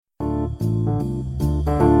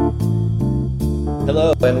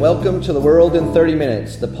Hello, and welcome to The World in 30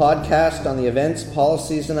 Minutes, the podcast on the events,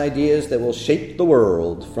 policies, and ideas that will shape the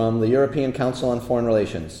world from the European Council on Foreign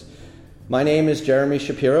Relations. My name is Jeremy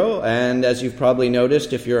Shapiro, and as you've probably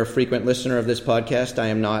noticed, if you're a frequent listener of this podcast, I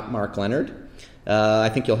am not Mark Leonard. I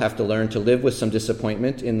think you'll have to learn to live with some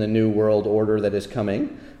disappointment in the new world order that is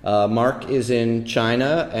coming. Mark is in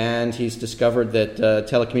China, and he's discovered that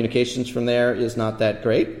telecommunications from there is not that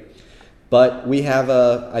great. But we have,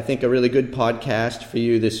 I think, a really good podcast for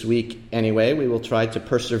you this week anyway. We will try to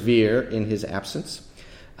persevere in his absence.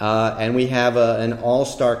 And we have an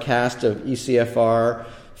all-star cast of ECFR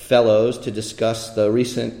fellows to discuss the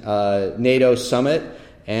recent NATO summit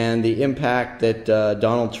and the impact that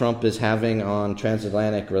Donald Trump is having on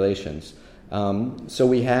transatlantic relations. So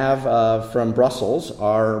we have from Brussels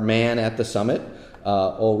our man at the summit,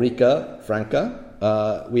 Ulrike Franke.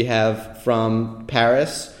 We have from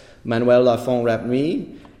Paris, Manuel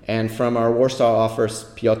Lafont-Rapnouil, and from our Warsaw office,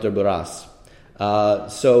 Piotr Buras.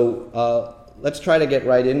 So let's try to get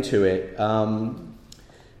right into it.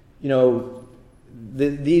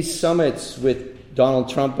 These summits with Donald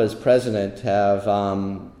Trump as president have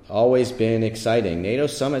always been exciting. NATO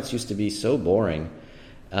summits used to be so boring.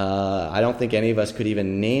 I don't think any of us could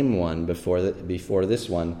even name one before this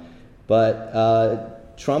one.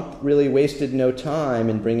 But Trump really wasted no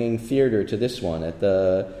time in bringing theater to this one.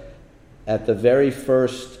 At the very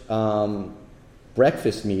first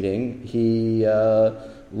breakfast meeting, he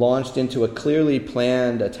launched into a clearly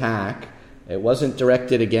planned attack. It wasn't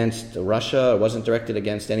directed against Russia. It wasn't directed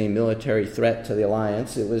against any military threat to the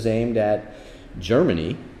alliance. It was aimed at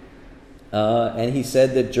Germany. And he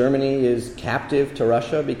said that Germany is captive to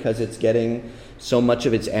Russia because it's getting so much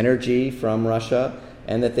of its energy from Russia,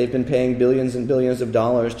 and that they've been paying billions and billions of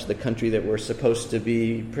dollars to the country that we're supposed to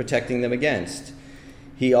be protecting them against.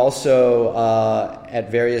 He also,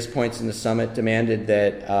 at various points in the summit, demanded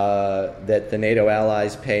that the NATO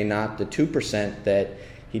allies pay not the 2% that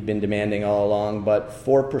he'd been demanding all along, but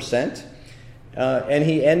 4%. And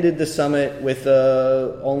he ended the summit with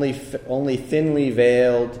only thinly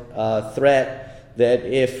veiled threat that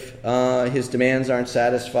if his demands aren't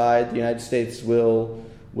satisfied, the United States will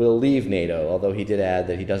leave NATO, although he did add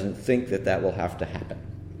that he doesn't think that will have to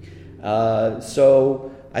happen.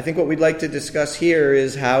 So I think what we'd like to discuss here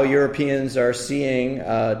is how Europeans are seeing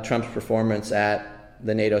Trump's performance at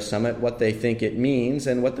the NATO summit, what they think it means,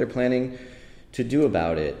 and what they're planning to do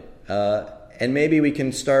about it. And maybe we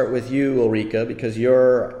can start with you, Ulrike, because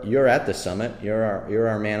you're at the summit. You're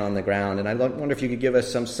our man on the ground, and I wonder if you could give us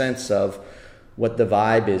some sense of what the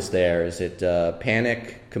vibe is there. Is it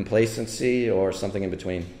panic, complacency, or something in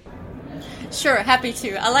between? Sure, happy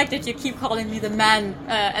to. I like that you keep calling me the man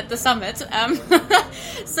at the summit.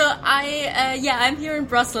 So I'm here in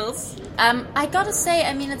Brussels. I gotta say,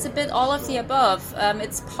 it's a bit all of the above.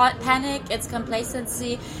 It's panic, it's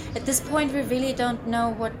complacency. At this point, we really don't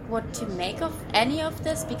know what to make of any of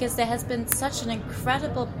this, because there has been such an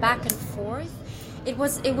incredible back and forth. It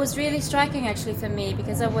was really striking, actually, for me,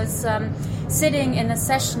 because I was sitting in a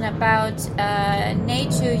session about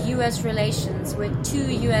NATO-US relations with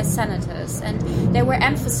two US senators, and they were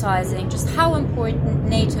emphasizing just how important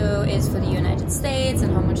NATO is for the United States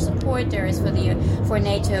and how much support there is for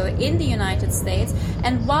NATO in the United States.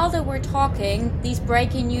 And while they were talking, these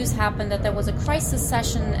breaking news happened that there was a crisis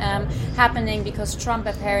session happening because Trump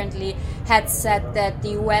apparently had said that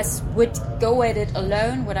the US would go at it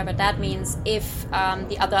alone, whatever that means, if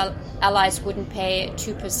the other allies wouldn't pay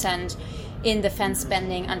 2% in defense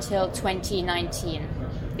spending until 2019.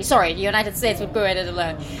 Sorry, the United States would go at it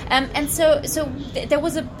alone. And so there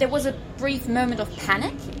was a brief moment of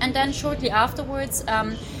panic, and then shortly afterwards,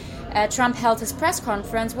 Trump held his press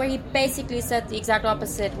conference where he basically said the exact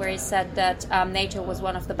opposite, where he said that NATO was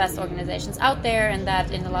one of the best organizations out there, and that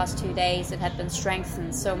in the last 2 days it had been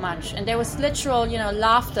strengthened so much. And there was literal,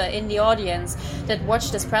 laughter in the audience that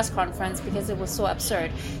watched this press conference because it was so absurd.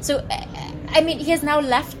 So, he has now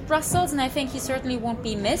left Brussels, and I think he certainly won't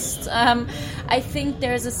be missed. I think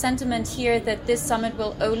there's a sentiment here that this summit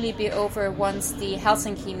will only be over once the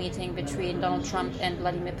Helsinki meeting between Donald Trump and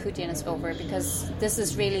Vladimir Putin is over, because this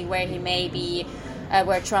is really where he may be,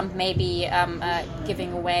 where Trump may be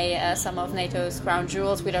giving away some of NATO's crown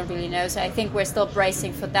jewels. We don't really know, so I think we're still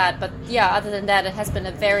bracing for that. But yeah, other than that, it has been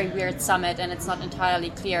a very weird summit, and it's not entirely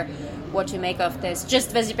clear what to make of this.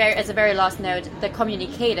 Just as a very last note, the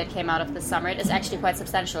communique that came out of the summit is actually quite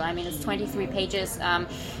substantial. It's 23 pages.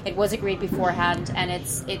 It was agreed beforehand, and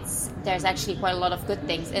there's actually quite a lot of good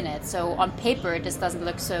things in it. So on paper, this doesn't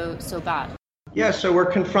look so bad. Yeah, so we're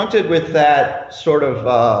confronted with that sort of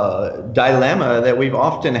dilemma that we've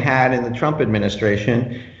often had in the Trump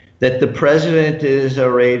administration, that the president is a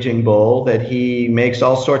raging bull, that he makes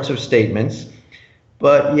all sorts of statements,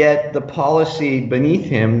 but yet the policy beneath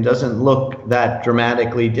him doesn't look that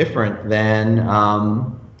dramatically different than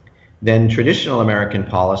traditional American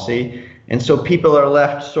policy. And so people are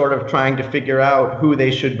left sort of trying to figure out who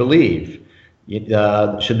they should believe.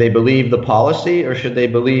 Should they believe the policy, or should they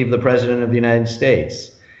believe the president of the United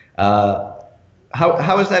States?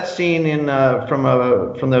 How is that seen from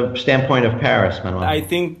the standpoint of Paris, Manuel? I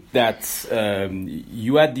think that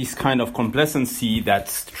you had this kind of complacency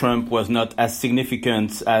that Trump was not as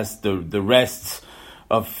significant as the rest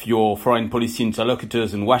of your foreign policy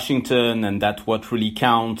interlocutors in Washington, and that what really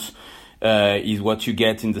counts is what you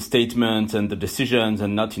get in the statements and the decisions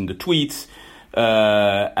and not in the tweets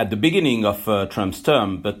at the beginning of Trump's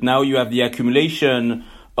term. But now you have the accumulation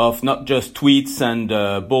of not just tweets and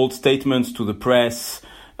bold statements to the press,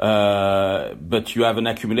 but you have an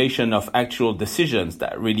accumulation of actual decisions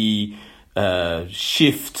that really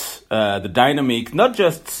shift the dynamic, not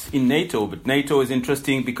just in NATO, but NATO is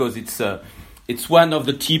interesting because it's one of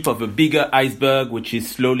the tip of a bigger iceberg which is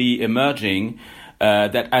slowly emerging,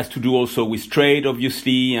 that has to do also with trade,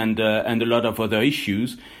 obviously, and a lot of other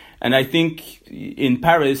issues. And I think in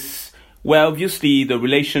Paris, well, obviously the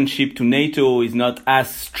relationship to NATO is not as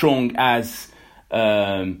strong as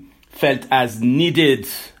felt as needed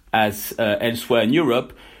as elsewhere in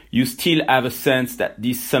Europe. You still have a sense that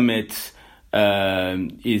this summit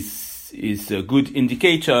is a good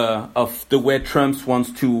indicator of the way Trump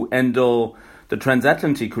wants to handle the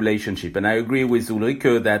transatlantic relationship. And I agree with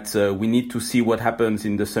Ulrike that we need to see what happens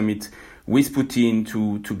in the summit with Putin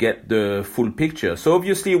to get the full picture. So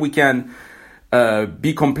obviously we can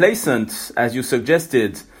be complacent, as you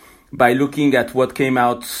suggested, by looking at what came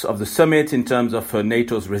out of the summit in terms of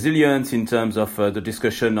NATO's resilience, in terms of the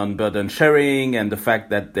discussion on burden sharing and the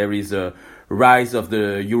fact that there is a rise of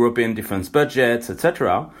the European defense budgets,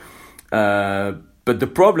 etc. But the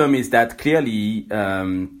problem is that clearly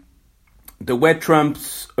the way Trump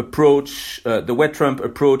approaches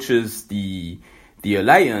the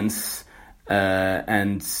alliance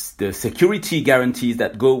and the security guarantees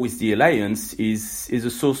that go with the alliance is a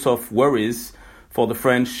source of worries for the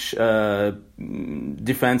French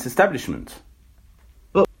defense establishment.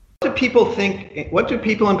 But what do people think? What do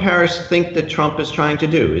people in Paris think that Trump is trying to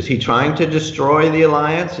do? Is he trying to destroy the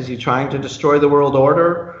alliance? Is he trying to destroy the world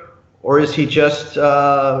order, or is he just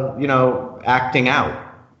acting out?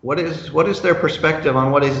 What is their perspective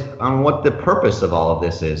on what the purpose of all of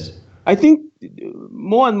this is? I think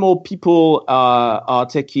more and more people are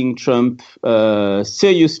taking Trump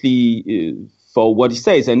seriously for what he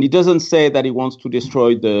says, and he doesn't say that he wants to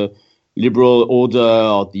destroy the liberal order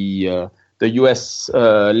or the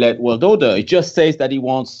US-led world order. He just says that he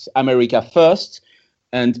wants America first,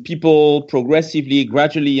 and people progressively,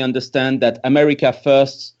 gradually understand that America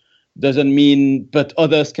first doesn't mean but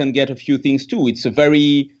others can get a few things too. It's a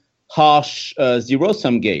very harsh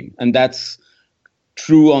zero-sum game, and that's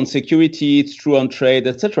true on security, it's true on trade,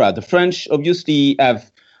 etc. The French obviously have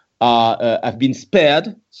been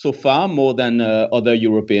spared so far more than other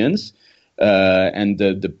Europeans, and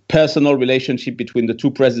the personal relationship between the two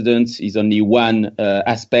presidents is only one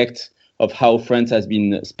aspect of how France has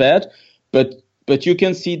been spared. But you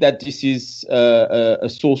can see that this is a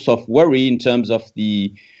source of worry in terms of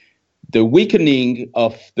the weakening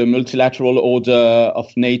of the multilateral order,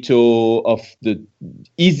 of NATO, of the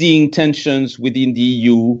easing tensions within the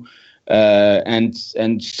EU, and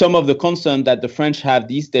some of the concerns that the French have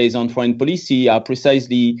these days on foreign policy are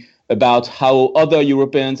precisely about how other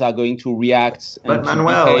Europeans are going to react. But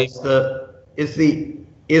Manuel, is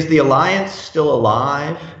the alliance still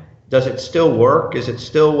alive? Does it still work? Is it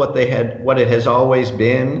still what it has always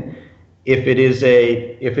been? If it is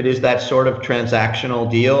that sort of transactional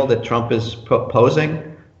deal that Trump is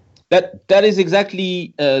posing? That is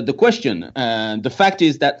exactly the question. The fact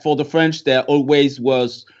is that for the French, there always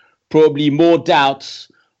was probably more doubts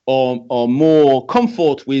or more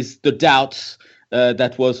comfort with the doubts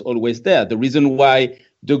that was always there. The reason why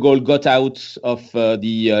de Gaulle got out of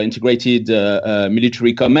the integrated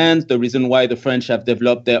military command, the reason why the French have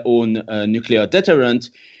developed their own nuclear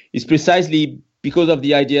deterrent is precisely because of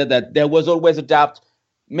the idea that there was always a doubt,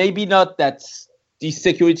 maybe not that the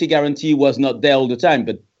security guarantee was not there all the time,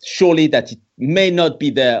 but surely that it may not be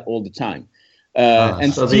there all the time.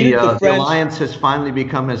 And so the alliance has finally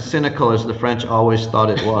become as cynical as the French always thought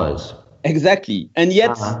it was. Exactly. And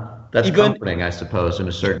yet, that's comforting, I suppose, in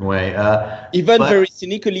a certain way. Very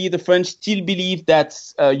cynically, the French still believe that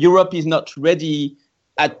Europe is not ready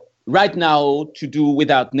right now to do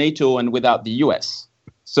without NATO and without the US.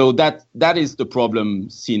 So that is the problem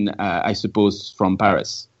seen, I suppose, from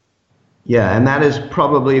Paris. Yeah, and that is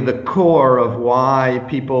probably the core of why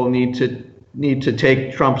people need to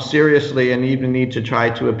take Trump seriously and even need to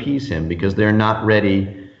try to appease him, because they're not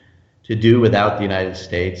ready to do without the United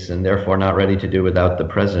States, and therefore not ready to do without the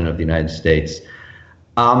President of the United States.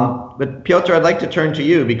 But Piotr, I'd like to turn to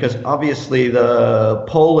you, because obviously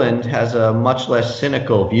Poland has a much less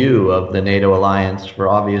cynical view of the NATO alliance for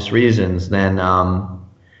obvious reasons than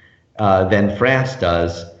France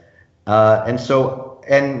does, and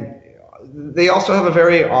they also have a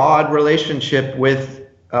very odd relationship with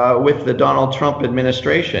the Donald Trump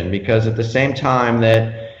administration, because at the same time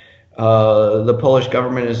that the Polish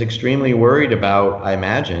government is extremely worried about, I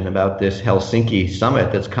imagine, about this Helsinki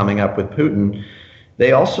summit that's coming up with Putin,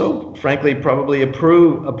 they also, frankly, probably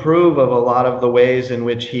approve of a lot of the ways in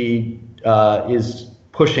which he is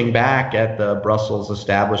pushing back at the Brussels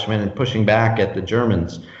establishment and pushing back at the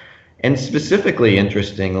Germans. And specifically,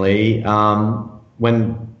 interestingly,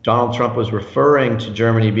 when Donald Trump was referring to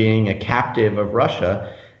Germany being a captive of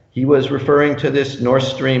Russia, he was referring to this Nord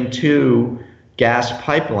Stream 2 gas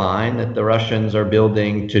pipeline that the Russians are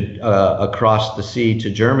building to across the sea to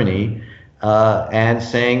Germany, and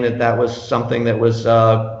saying that was something that was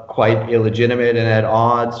quite illegitimate and at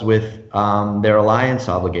odds with their alliance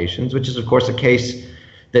obligations, which is, of course, a case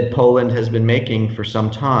that Poland has been making for some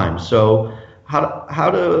time. So how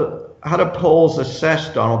do Poles assess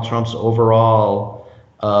Donald Trump's overall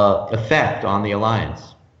effect on the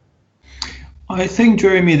alliance? I think,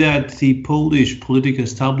 Jeremy, that the Polish political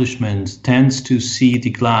establishment tends to see the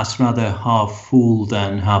glass rather half full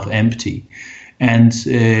than half empty. And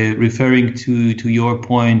referring to your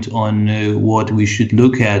point on what we should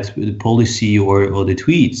look at, the policy or the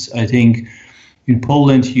tweets, I think in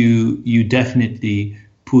Poland you definitely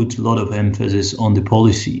put a lot of emphasis on the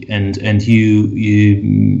policy, and you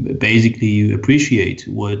basically appreciate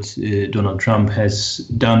what Donald Trump has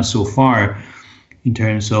done so far in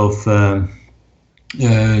terms of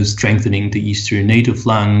strengthening the Eastern NATO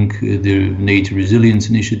flank, the NATO Resilience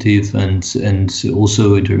Initiative, and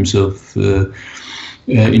also in terms of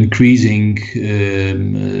increasing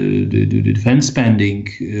the defense spending,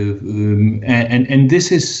 and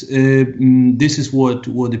this is what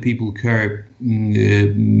the people care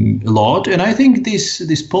a lot. And I think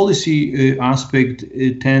this policy aspect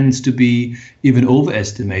tends to be even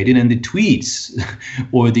overestimated, and the tweets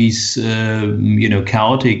or these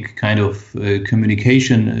chaotic kind of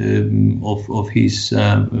communication of his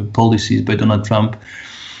policies by Donald Trump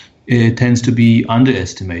tends to be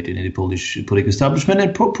underestimated in the Polish political establishment,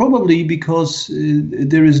 and probably because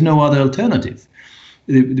there is no other alternative.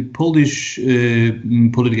 The Polish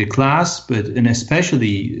political class, and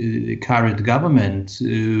especially the current government,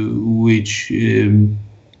 which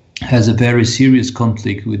has a very serious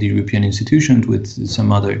conflict with the European institutions, with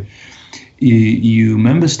some other EU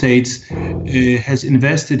member states, has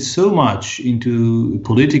invested so much into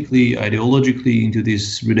politically, ideologically, into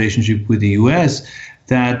this relationship with the US,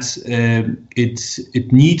 that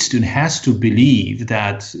it needs to and has to believe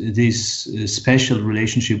that this special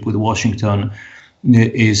relationship with Washington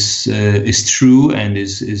is true and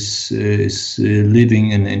is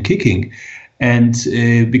living and kicking. And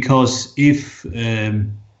because if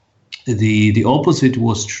the opposite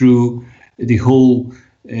was true, the whole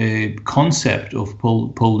concept of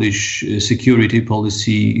Polish security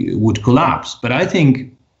policy would collapse. But I think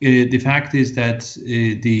the fact is that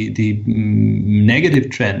the negative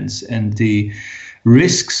trends and the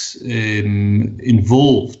risks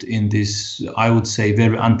involved in this, I would say,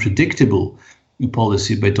 very unpredictable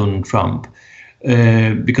policy by Donald Trump,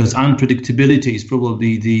 because unpredictability is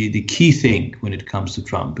probably the key thing when it comes to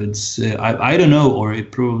Trump. It's I don't know, or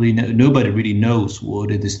it probably nobody really knows what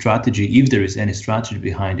is the strategy, if there is any strategy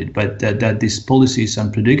behind it, but that this policy is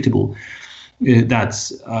unpredictable.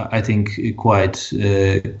 That's I think quite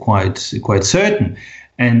certain,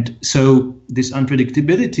 and so this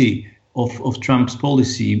unpredictability of Trump's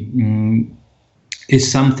policy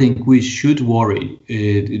is something which should worry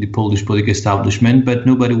the Polish political establishment, but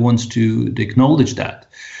nobody wants to acknowledge that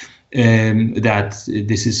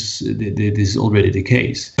this is already the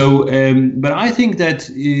case. So, but I think that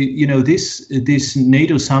this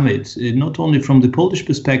NATO summit, not only from the Polish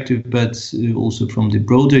perspective, but also from the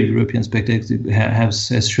broader European perspective,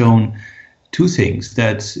 has shown two things: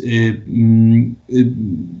 that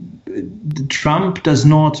Trump does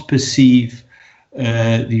not perceive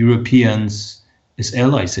the Europeans as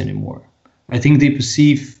allies anymore. I think they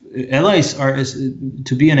perceive allies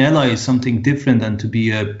to be an ally is something different than to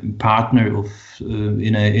be a partner of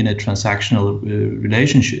in a transactional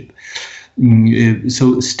relationship.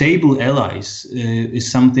 So stable allies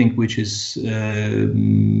is something which is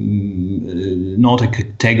not a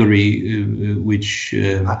category which.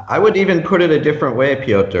 I would even put it a different way,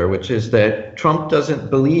 Piotr, which is that Trump doesn't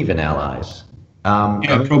believe in allies.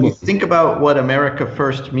 If you think about what America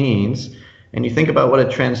First means, and you think about what a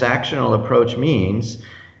transactional approach means,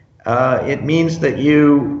 it means that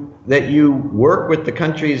you work with the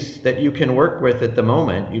countries that you can work with at the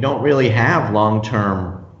moment. You don't really have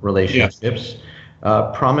long-term relationships.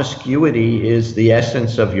 Promiscuity is the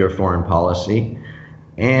essence of your foreign policy,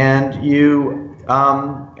 and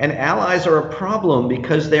and allies are a problem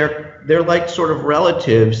because they're like sort of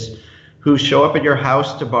relatives who show up at your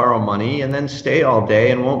house to borrow money and then stay all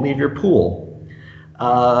day and won't leave your pool.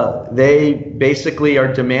 They basically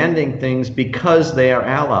are demanding things because they are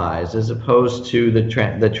allies, as opposed to the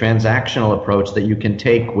transactional approach that you can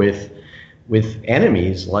take with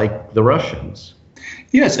enemies like the Russians.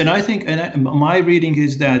 Yes, and I think, my reading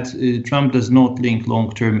is that Trump does not link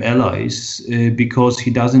long-term allies because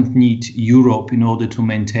he doesn't need Europe in order to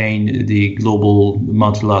maintain the global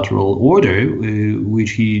multilateral order,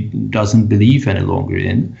 which he doesn't believe any longer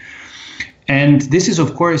in. And this is,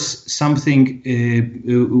 of course, something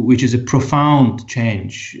which is a profound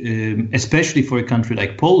change, especially for a country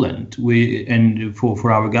like Poland, and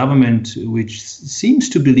for our government, which seems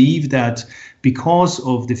to believe that because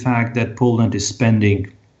of the fact that Poland is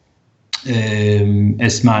spending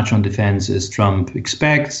as much on defense as Trump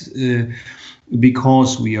expects,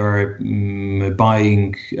 because we are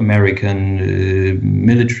buying American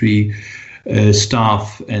military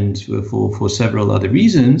stuff, and for several other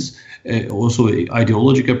reasons, also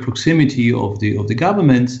ideological proximity of the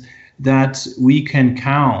government, that we can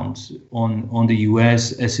count on the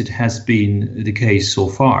US as it has been the case so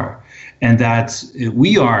far, and that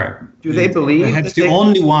we are perhaps the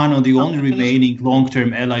only one or the only remaining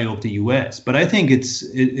long-term ally of the US. But I think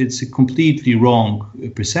it's a completely wrong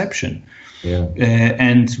perception. Yeah.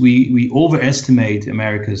 And we overestimate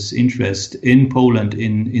America's interest in Poland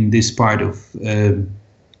in this part of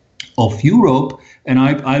Europe, and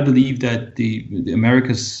I believe that the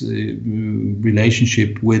America's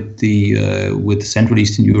relationship with Central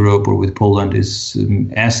Eastern Europe or with Poland is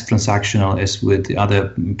as transactional as with the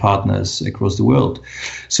other partners across the world.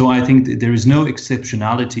 So I think that there is no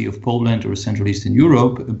exceptionality of Poland or Central Eastern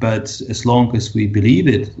Europe, but as long as we believe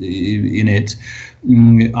in it,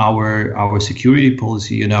 our security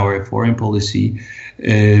policy and our foreign policy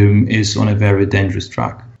is on a very dangerous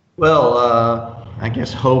track. Well, I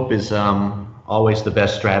guess hope is always the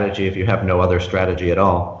best strategy if you have no other strategy at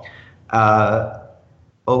all.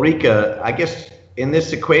 Ulrike, I guess in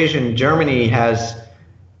this equation, Germany has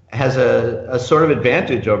a sort of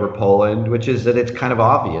advantage over Poland, which is that it's kind of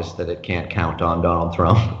obvious that it can't count on Donald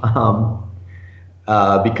Trump.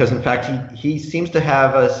 Because in fact, he seems to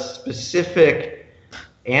have a specific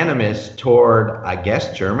animus toward, I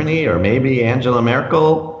guess, Germany or maybe Angela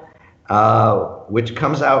Merkel, which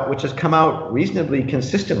has come out reasonably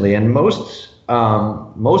consistently and most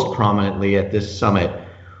prominently at this summit.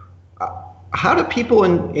 How do people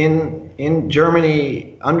in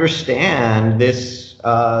Germany understand this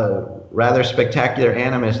rather spectacular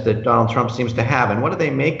animus that Donald Trump seems to have, and what do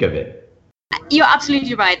they make of it? You're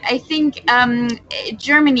absolutely right. I think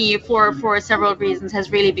Germany, for several reasons,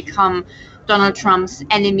 has really become Donald Trump's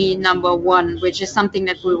enemy number one, which is something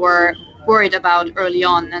that we were worried about early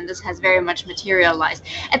on, and this has very much materialized.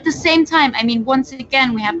 At the same time, I mean, once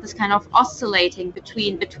again, we have this kind of oscillating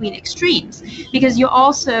between extremes, because you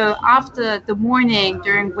also, after the morning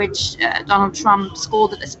during which Donald Trump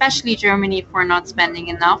scolded especially Germany for not spending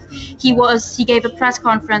enough, he gave a press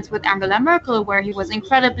conference with Angela Merkel where he was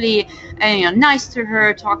incredibly nice to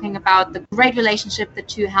her, talking about the great relationship the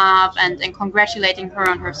two have, and congratulating her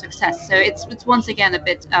on her success. So it's once again a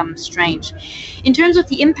bit strange. In terms of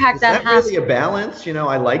the impact that has really a balance,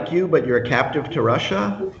 I like you, but you're a captive to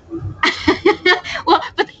Russia. Well,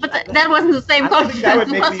 but that wasn't the same conference. That would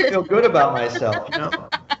make me feel good about myself,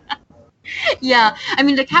 Yeah, I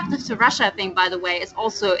mean, the captive to Russia thing, by the way, is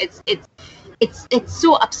also it's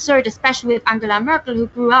so absurd, especially with Angela Merkel, who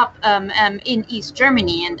grew up in East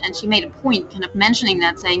Germany, and she made a point kind of mentioning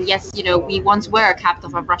that, saying, yes, we once were a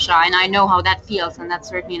captive of Russia, and I know how that feels, and that's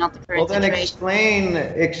certainly not the current situation. Well, then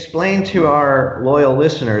explain to our loyal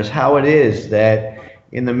listeners how it is that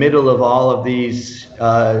in the middle of all of these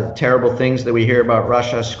terrible things that we hear about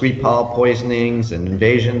Russia, Skripal poisonings and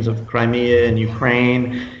invasions of Crimea and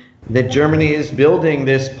Ukraine, that Germany is building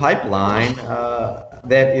this pipeline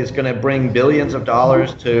that is going to bring billions of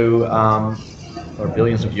dollars or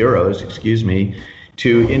billions of euros,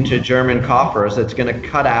 into German coffers. That's going to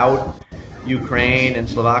cut out Ukraine and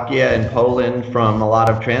Slovakia and Poland from a lot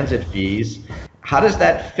of transit fees. how does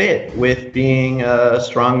that fit with being a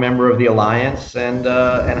strong member of the alliance, and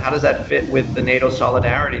how does that fit with the NATO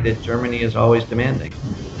solidarity that Germany is always demanding?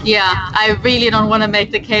 Yeah, I really don't want to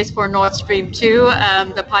make the case for Nord Stream 2,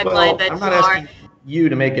 the pipeline that I'm not asking you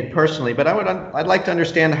to make it personally, but I'd like to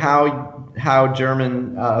understand how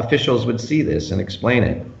German officials would see this and explain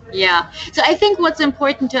it. Yeah, so I think what's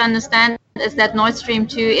important to understand is that Nord Stream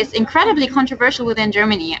 2 is incredibly controversial within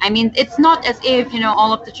Germany. I mean, it's not as if,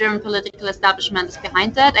 all of the German political establishment is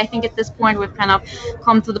behind that. I think at this point we've kind of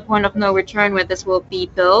come to the point of no return where this will be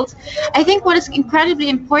built. I think what is incredibly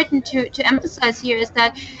important to emphasize here is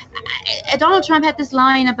that Donald Trump had this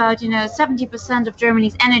line about, 70% of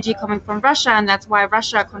Germany's energy coming from Russia, and that's why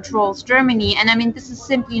Russia controls Germany. And I mean, this is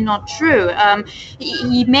simply not true.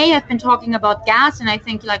 He may have been talking about gas, and I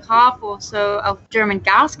think like half or so of German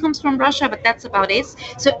gas comes from Russia, but that's about it.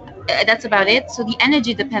 So the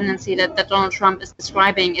energy dependency that Donald Trump is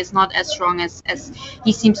describing is not as strong as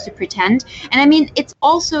he seems to pretend. And I mean, it's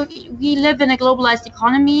also, we live in a globalized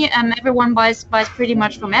economy. Everyone buys pretty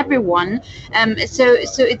much from everyone. So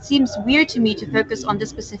it seems weird to me to focus on this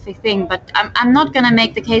specific thing. But I'm not going to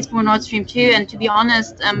make the case for Nord Stream 2. And to be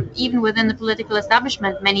honest, even within the political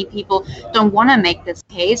establishment, many people don't want to make this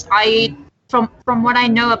case. From what I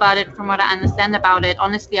know about it, from what I understand about it,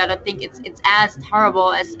 honestly, I don't think it's as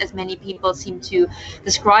terrible as many people seem to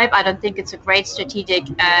describe. I don't think it's a great strategic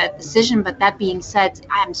decision. But that being said,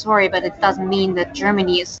 I'm sorry, but it doesn't mean that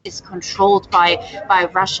Germany is controlled by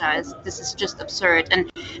Russia. This is just absurd.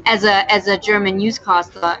 And as a German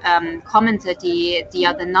newscaster commented the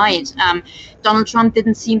other night, Donald Trump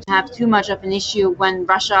didn't seem to have too much of an issue when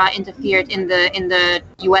Russia interfered in the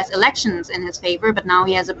U.S. elections in his favor, but now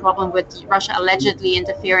he has a problem with Russia allegedly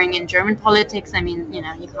interfering in German politics. I mean, you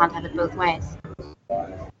can't have it both ways.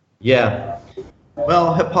 Yeah.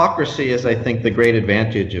 Well, hypocrisy is, I think, the great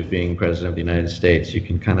advantage of being president of the United States. You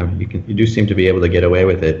do seem to be able to get away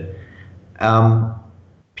with it.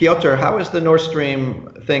 Piotr, how is the Nord Stream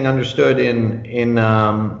thing understood in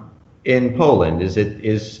Poland?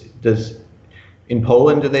 In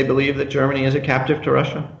Poland, do they believe that Germany is a captive to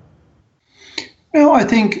Russia? No, I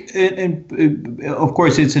think, of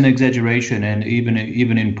course, it's an exaggeration, and even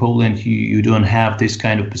in Poland, you don't have this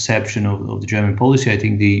kind of perception of the German policy. I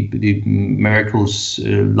think the Merkel's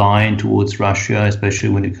line towards Russia, especially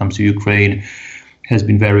when it comes to Ukraine, has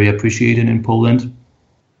been very appreciated in Poland,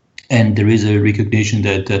 and there is a recognition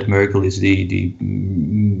that Merkel is the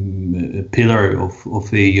pillar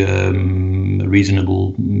of a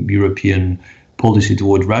reasonable European policy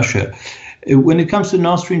toward Russia. When it comes to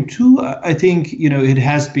Nord Stream 2, I think, it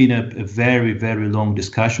has been a very, very long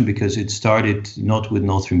discussion, because it started not with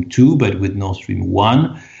Nord Stream 2, but with Nord Stream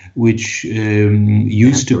 1, which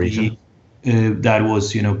used to be, that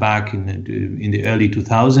was, back in the early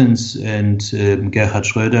 2000s. And Gerhard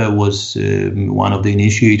Schröder was one of the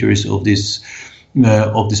initiators of this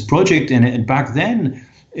project. And back then,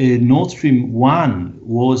 Nord Stream 1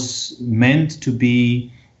 was meant to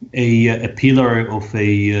be a pillar of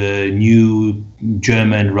a new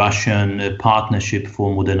German-Russian partnership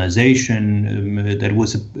for modernization. That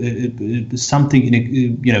was something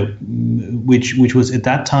which was at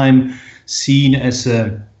that time seen as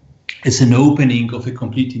an opening of a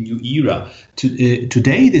completely new era.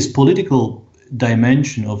 Today, this political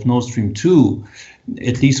dimension of Nord Stream 2,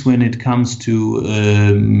 at least when it comes to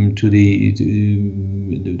the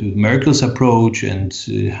Merkel's approach and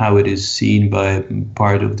how it is seen by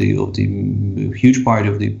part of the huge part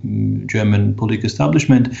of the German political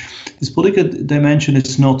establishment, this political dimension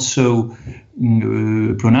is not so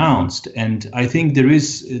pronounced. And I think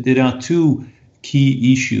there are two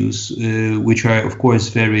key issues which are, of course,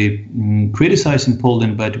 very criticized in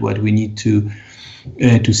Poland, but what we need to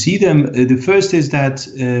see them. The first is that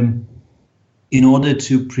in order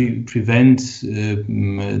to prevent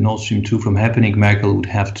Nord Stream 2 from happening, Merkel would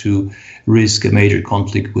have to risk a major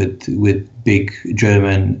conflict with big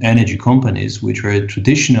German energy companies, which are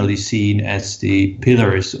traditionally seen as the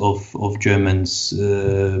pillars of Germany's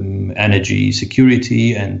energy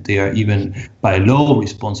security, and they are even by law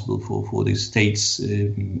responsible for the state's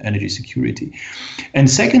energy security. And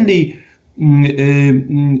secondly,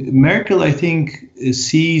 Merkel, I think,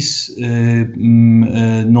 sees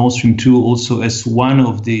Nord Stream 2 also as one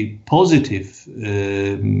of the positive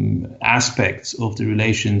aspects of the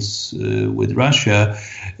relations with Russia,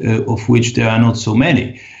 of which there are not so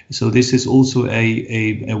many. So this is also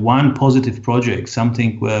a one positive project,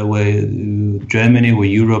 something where Germany, where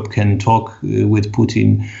Europe can talk with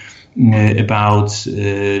Putin about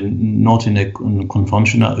not in a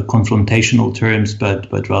confrontational terms,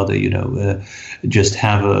 but rather, just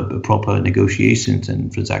have a proper negotiations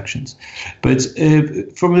and transactions. But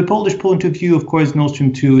from the Polish point of view, of course, Nord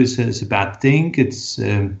Stream 2 is a bad thing. It's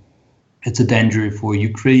a danger for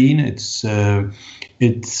Ukraine. It's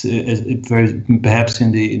perhaps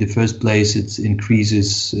in the first place it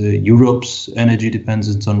increases Europe's energy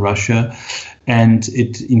dependence on Russia, and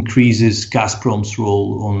it increases Gazprom's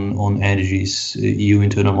role on energy's EU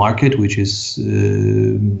internal market, which is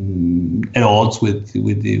at odds with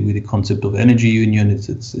the concept of energy union. It's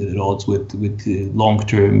at odds with the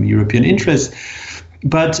long-term European interests.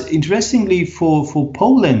 But interestingly, for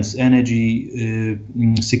Poland's energy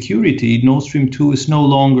security, Nord Stream 2 is no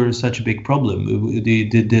longer such a big problem. The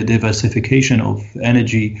diversification of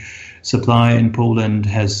energy supply in Poland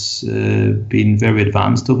has been very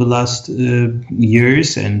advanced over the last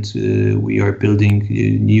years, and we are building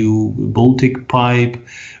a new Baltic pipe.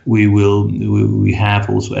 We have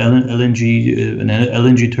also LNG, an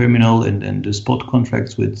LNG terminal, and the spot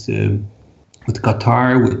contracts with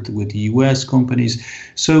Qatar, with the US companies.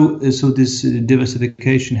 So this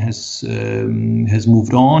diversification has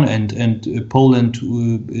moved on, and Poland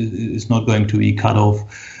is not going to be cut off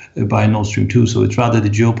by Nord Stream 2. So it's rather the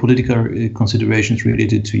geopolitical considerations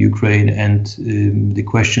related to Ukraine and the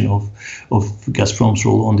question of Gazprom's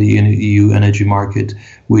role on the EU energy market,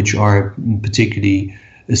 which are particularly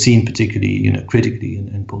critically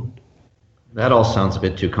in Poland. That all sounds a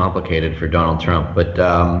bit too complicated for Donald Trump, but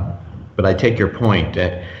I take your point.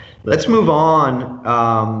 Let's move on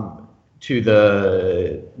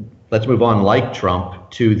like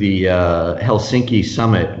Trump, to the Helsinki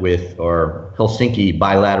summit or Helsinki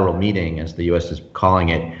bilateral meeting, as the U.S. is calling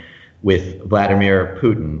it, with Vladimir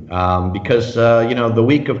Putin. Because, the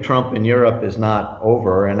week of Trump in Europe is not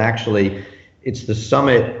over, and actually it's the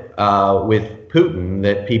summit with Putin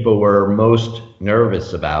that people were most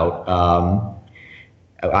nervous about.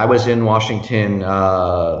 I was in Washington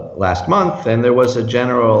last month, and there was a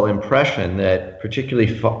general impression that,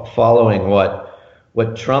 particularly following what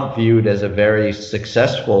Trump viewed as a very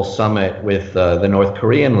successful summit with the North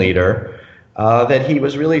Korean leader, that he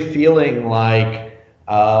was really feeling like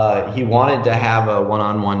he wanted to have a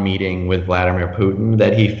one-on-one meeting with Vladimir Putin,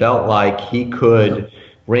 that he felt like he could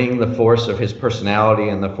bring the force of his personality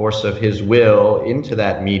and the force of his will into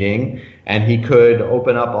that meeting, and he could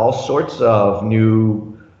open up all sorts of new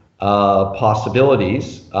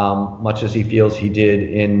possibilities, much as he feels he did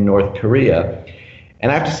in North Korea.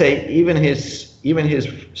 And I have to say, even his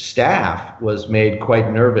staff was made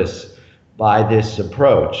quite nervous by this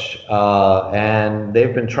approach. And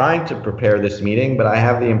they've been trying to prepare this meeting, but I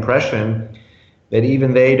have the impression that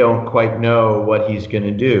even they don't quite know what he's going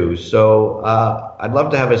to do. So I'd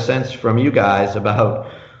love to have a sense from you guys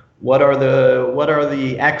about what are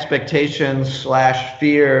the expectations /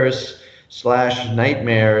 fears /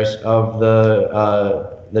 nightmares of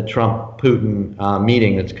the Trump-Putin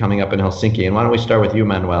meeting that's coming up in Helsinki. And why don't we start with you,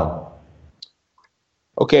 Manuel?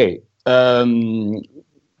 Okay.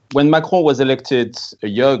 When Macron was elected a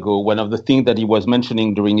year ago, one of the things that he was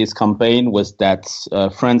mentioning during his campaign was that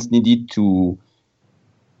France needed to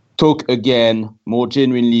talk again more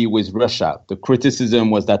genuinely with Russia. The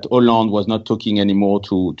criticism was that Hollande was not talking anymore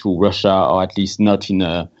to Russia, or at least not in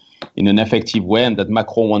an effective way, and that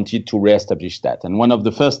Macron wanted to reestablish that. And one of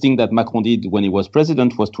the first things that Macron did when he was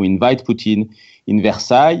president was to invite Putin in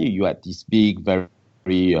Versailles. You had this big, very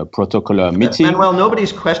protocolar meeting. Manuel,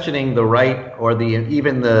 nobody's questioning the right or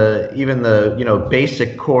even the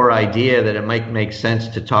basic core idea that it might make sense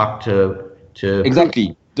to talk to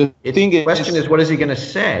exactly. The question is, what is he going to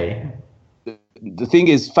say? The thing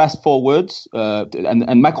is, fast forward,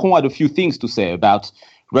 and Macron had a few things to say about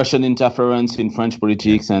Russian interference in French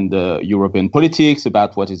politics and European politics,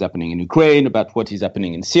 about what is happening in Ukraine, about what is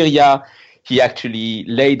happening in Syria. He actually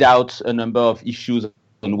laid out a number of issues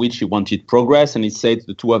on which he wanted progress, and he said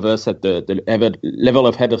the two of us at the level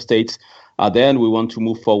of head of states are there, and we want to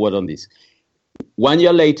move forward on this. 1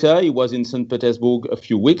 year later, he was in St. Petersburg a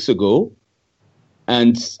few weeks ago,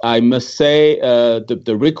 and I must say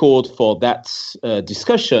the record for that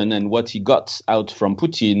discussion and what he got out from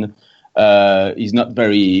Putin is not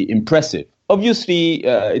very impressive. Obviously,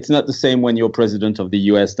 it's not the same when you're president of the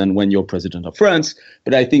US than when you're president of France,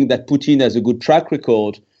 but I think that Putin has a good track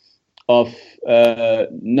record of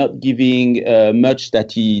not giving much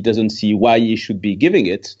that he doesn't see why he should be giving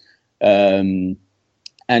it. And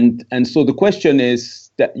so the question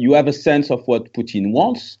is that you have a sense of what Putin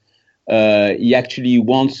wants. He actually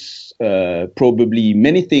wants probably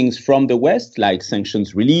many things from the West, like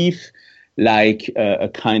sanctions relief, like a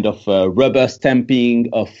kind of rubber stamping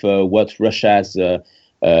of what Russia's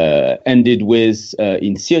ended with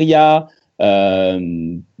in Syria,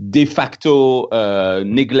 de facto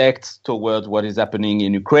neglect towards what is happening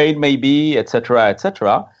in Ukraine, maybe, etc.,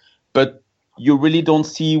 etc. But you really don't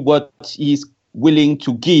see what he's willing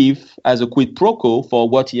to give as a quid pro quo for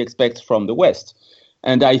what he expects from the West.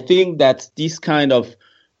 And I think that this kind of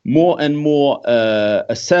more and more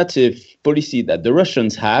assertive policy that the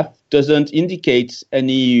Russians have doesn't indicate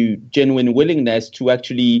any genuine willingness to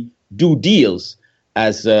actually do deals,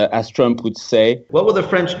 as Trump would say. What will the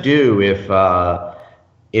French do if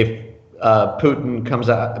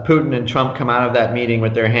Putin and Trump come out of that meeting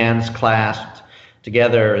with their hands clasped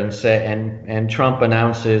together and Trump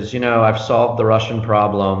announces, I've solved the Russian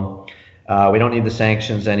problem. We don't need the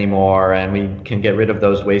sanctions anymore, and we can get rid of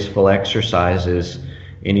those wasteful exercises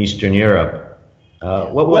in Eastern Europe.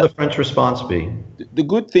 What will the French response be? The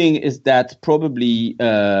good thing is that probably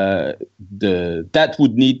that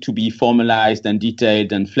would need to be formalized and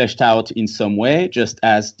detailed and fleshed out in some way, just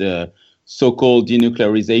as the so-called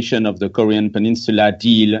denuclearization of the Korean Peninsula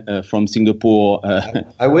deal from Singapore.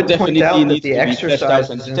 I would point out that the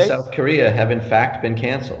exercises in South Korea have in fact been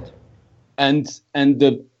canceled. It's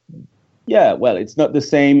not the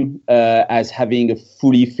same as having a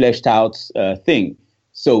fully fleshed out thing.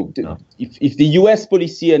 So if the U.S.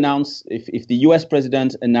 policy if the U.S.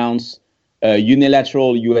 president announces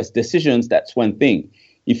unilateral U.S. decisions, that's one thing.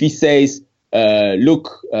 If he says,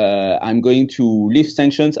 I'm going to lift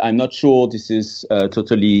sanctions, I'm not sure this is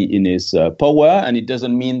totally in his power, and it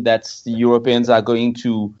doesn't mean that the Europeans are going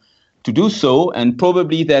to do so. And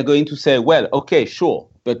probably they're going to say, well, okay, sure,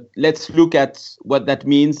 but let's look at what that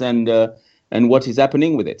means and what is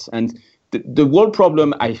happening with it. And the whole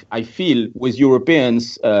problem I feel with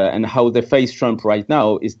Europeans and how they face Trump right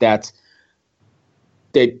now is that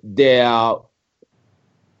they're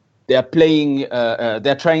playing,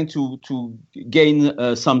 they're trying to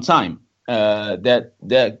gain some time.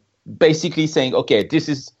 They're basically saying, okay,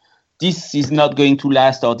 this is not going to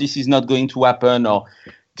last, or this is not going to happen, or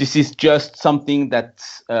this is just something that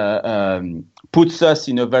puts us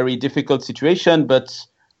in a very difficult situation, but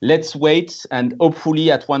let's wait, and hopefully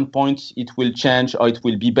at one point it will change or it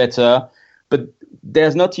will be better. But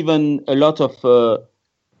there's not even a lot of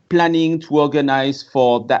planning to organize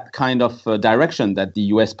for that kind of direction that the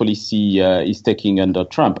US policy is taking under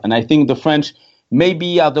Trump. And I think the French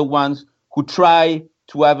maybe are the ones who try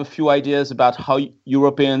to have a few ideas about how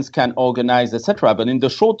Europeans can organize, etc. But in the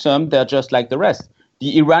short term, they're just like the rest.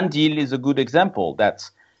 The Iran deal is a good example. That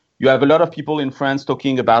you have a lot of people in France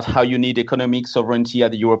talking about how you need economic sovereignty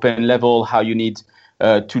at the European level, how you need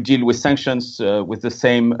to deal with sanctions with the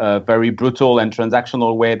same very brutal and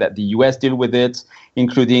transactional way that the US deal with it,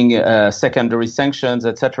 including secondary sanctions,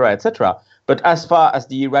 etc., etc. But as far as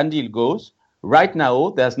the Iran deal goes, right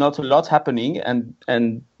now there's not a lot happening,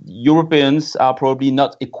 and Europeans are probably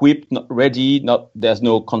not equipped, not ready, there's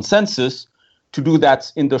no consensus to do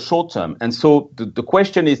that in the short term. And so the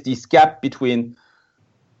question is this gap between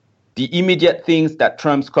the immediate things that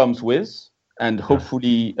Trump comes with, and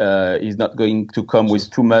hopefully he's not going to come with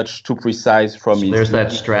too precise from his... There's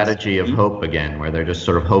that strategy of hope again, where they're just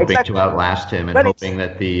sort of hoping to outlast him and hoping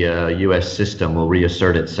that the U.S. system will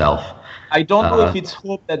reassert itself. I don't know if it's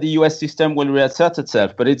hope that the U.S. system will reassert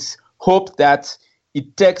itself, but it's hope that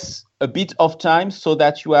it takes a bit of time so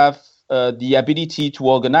that you have the ability to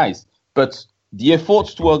organize. But the effort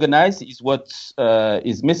to organize is what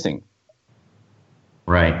is missing.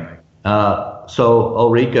 Right. So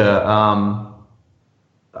Ulrike,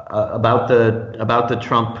 about the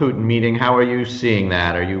Trump-Putin meeting, how are you seeing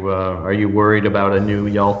that? Are you worried about a new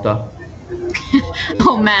Yalta?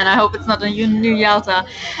 Oh man, I hope it's not a new Yalta.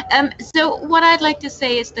 So what I'd like to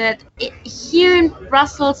say is that here in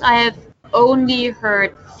Brussels, I have only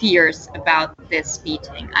heard fears about this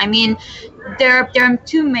meeting. I mean, there are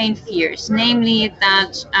two main fears, namely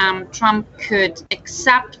that Trump could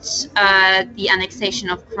accept the annexation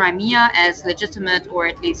of Crimea as legitimate, or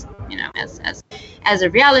at least, as a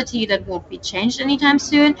reality that won't be changed anytime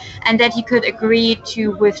soon, and that he could agree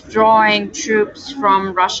to withdrawing troops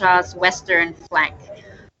from Russia's western flank.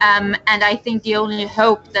 And I think the only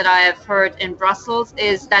hope that I have heard in Brussels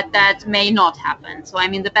is that may not happen. So, I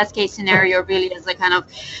mean, the best case scenario really is a kind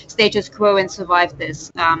of status quo and survive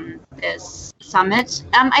this summit.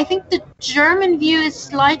 I think the German view is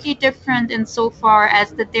slightly different insofar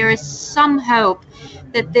as that there is some hope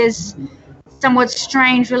that this somewhat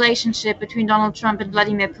strange relationship between Donald Trump and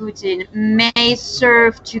Vladimir Putin may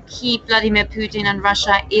serve to keep Vladimir Putin and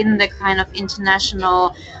Russia in the kind of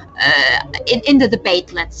international in the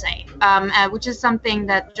debate, let's say. which is something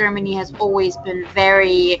that Germany has always been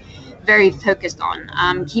very, very focused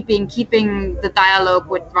on, keeping the dialogue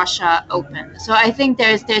with Russia open. So I think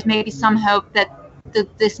there's maybe some hope that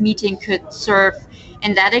this meeting could serve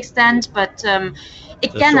in that extent. But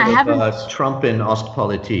again, I haven't. Trump in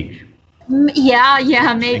Ostpolitik.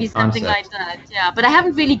 Yeah, maybe something like that. Yeah, but I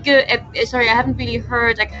haven't really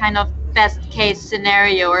heard a kind of best case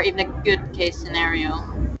scenario or even a good case scenario.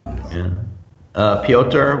 Yeah.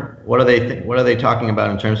 Piotr, what are they talking about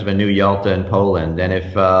in terms of a new Yalta in Poland? And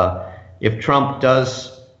if Trump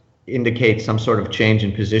does indicate some sort of change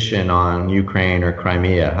in position on Ukraine or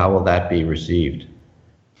Crimea, how will that be received?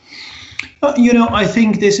 I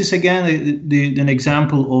think this is again an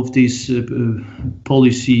example of this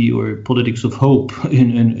policy or politics of hope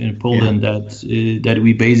in Poland, that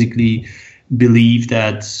we basically believe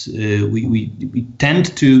that we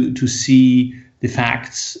tend to see the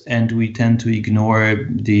facts and we tend to ignore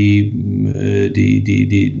the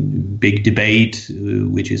big debate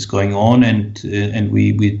which is going on, and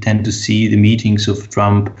we tend to see the meetings of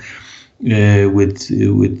Trump with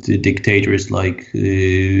the dictators like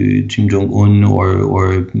Kim Jong-un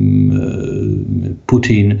or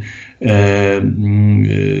Putin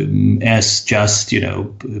as just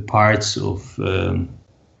parts of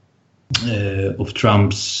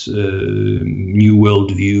Trump's new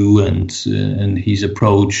worldview and his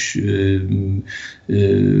approach,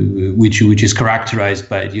 which is characterized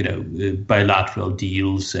by bilateral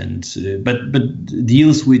deals but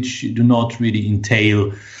deals which do not really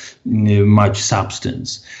entail much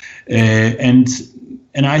substance, and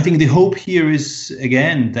I think the hope here is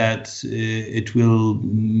again that it will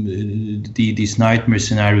these nightmare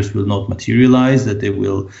scenarios will not materialize, that there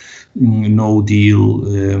will no deal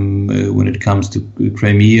when it comes to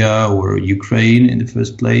Crimea or Ukraine in the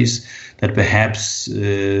first place, that perhaps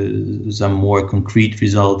some more concrete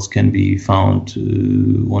results can be found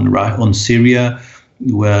on Syria,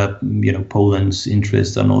 where Poland's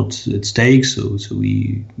interests are not at stake, so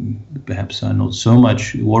we perhaps are not so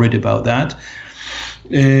much worried about that.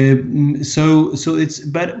 So it's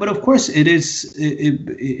but of course it is,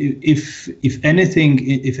 if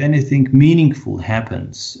anything meaningful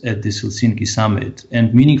happens at this Helsinki summit,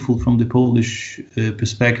 and meaningful from the Polish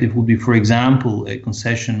perspective would be, for example, a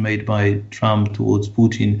concession made by Trump towards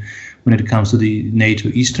Putin when it comes to the NATO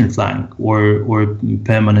eastern flank, or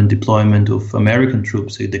permanent deployment of American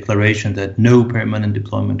troops, a declaration that no permanent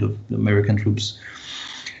deployment of American troops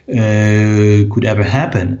could ever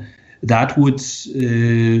happen. That would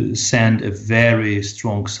send a very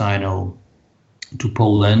strong signal to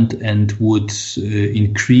Poland and would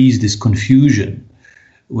increase this confusion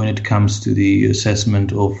when it comes to the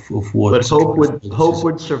assessment of what. But hope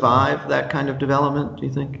would survive that kind of development, do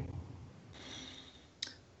you think?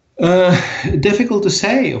 Difficult to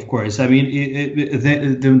say, of course. I mean,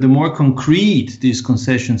 the more concrete these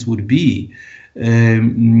concessions would be, the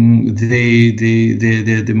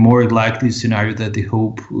more likely scenario that the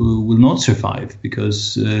hope will not survive,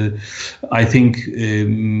 because I think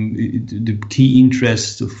the key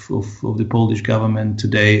interest of the Polish government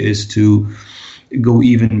today is to go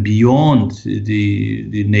even beyond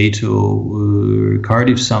the NATO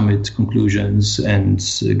Cardiff summit conclusions and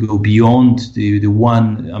go beyond the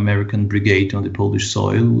one American brigade on the Polish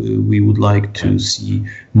soil. We would like to see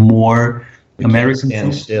more American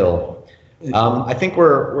stand still. I think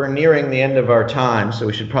we're nearing the end of our time, so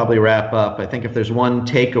we should probably wrap up. I think if there's one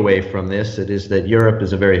takeaway from this, it is that Europe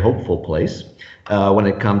is a very hopeful place when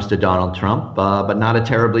it comes to Donald Trump, but not a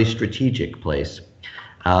terribly strategic place.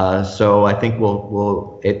 So I think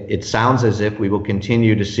it sounds as if we will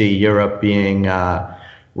continue to see Europe being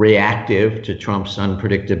reactive to Trump's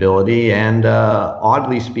unpredictability and,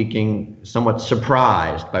 oddly speaking, somewhat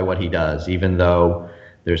surprised by what he does, even though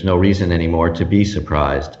there's no reason anymore to be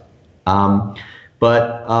surprised. But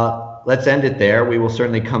let's end it there. We will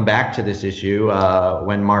certainly come back to this issue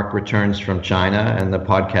when Mark returns from China and the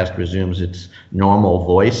podcast resumes its normal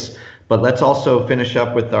voice. But let's also finish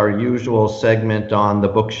up with our usual segment on the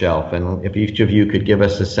bookshelf. And if each of you could give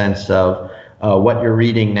us a sense of what you're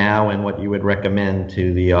reading now and what you would recommend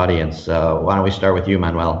to the audience. Why don't we start with you,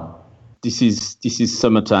 Manuel? This is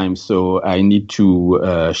summertime, so I need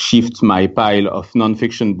to shift my pile of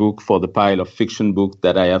non-fiction book for the pile of fiction book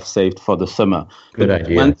that I have saved for the summer. Good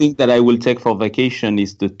idea. One thing that I will take for vacation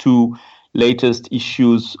is the two latest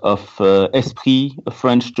issues of Esprit, a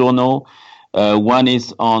French journal. One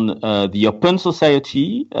is on the open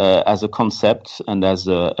society as a concept and as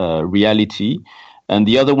a reality, And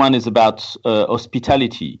the other one is about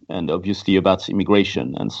hospitality and obviously about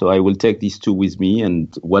immigration. And so I will take these two with me. And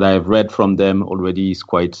what I have read from them already is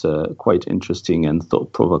quite interesting and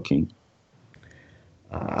thought-provoking.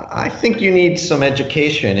 I think you need some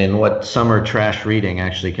education in what summer trash reading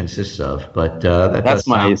actually consists of, but that does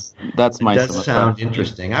sound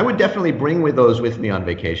interesting. I would definitely bring those with me on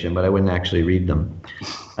vacation, but I wouldn't actually read them.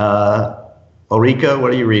 Ulrika,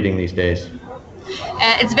 what are you reading these days?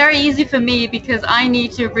 It's very easy for me because I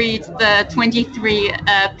need to read the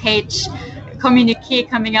 23-page communique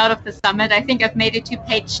coming out of the summit. I think I've made it to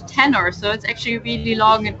page 10 or so. It's actually really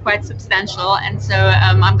long and quite substantial. And so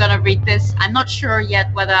I'm going to read this. I'm not sure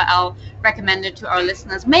yet whether I'll recommend it to our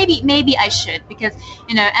listeners. Maybe I should, because,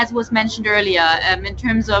 as was mentioned earlier, in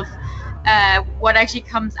terms of what actually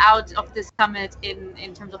comes out of this summit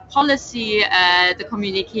in terms of policy, the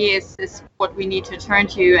communique is what we need to turn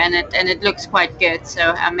to, and it looks quite good.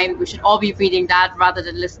 So maybe we should all be reading that rather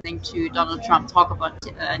than listening to Donald Trump talk about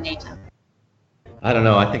NATO. I don't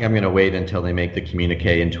know. I think I'm going to wait until they make the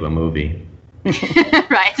communique into a movie.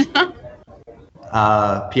 Right.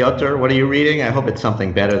 Piotr, what are you reading? I hope it's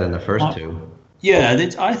something better than the first two. Yeah,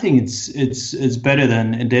 I think it's better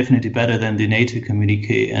than, definitely better than the NATO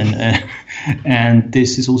communique, and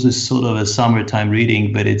this is also sort of a summertime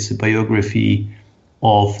reading, but it's a biography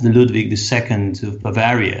of the Ludwig II of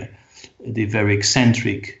Bavaria, the very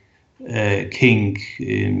eccentric king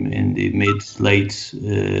in the mid-late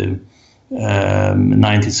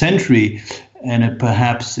 19th century, and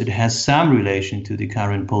perhaps it has some relation to the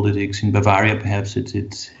current politics in Bavaria. Perhaps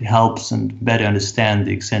it helps and better understand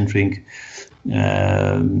the eccentric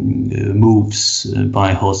moves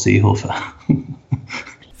by Horst Seehofer.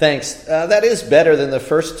 Thanks. That is better than the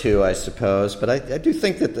first two, I suppose. But I do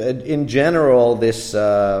think that in general, this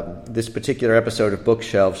particular episode of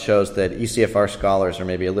Bookshelf shows that ECFR scholars are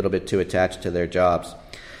maybe a little bit too attached to their jobs.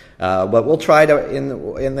 But we'll try to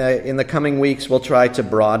in the coming weeks we'll try to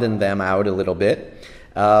broaden them out a little bit.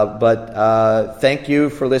 But thank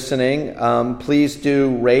you for listening. Please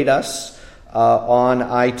do rate us on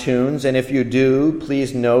iTunes, and if you do,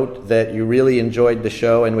 please note that you really enjoyed the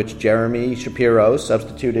show in which Jeremy Shapiro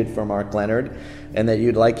substituted for Mark Leonard, and that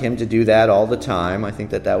you'd like him to do that all the time. I think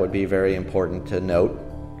that would be very important to note.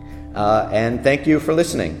 And thank you for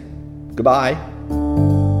listening. Goodbye.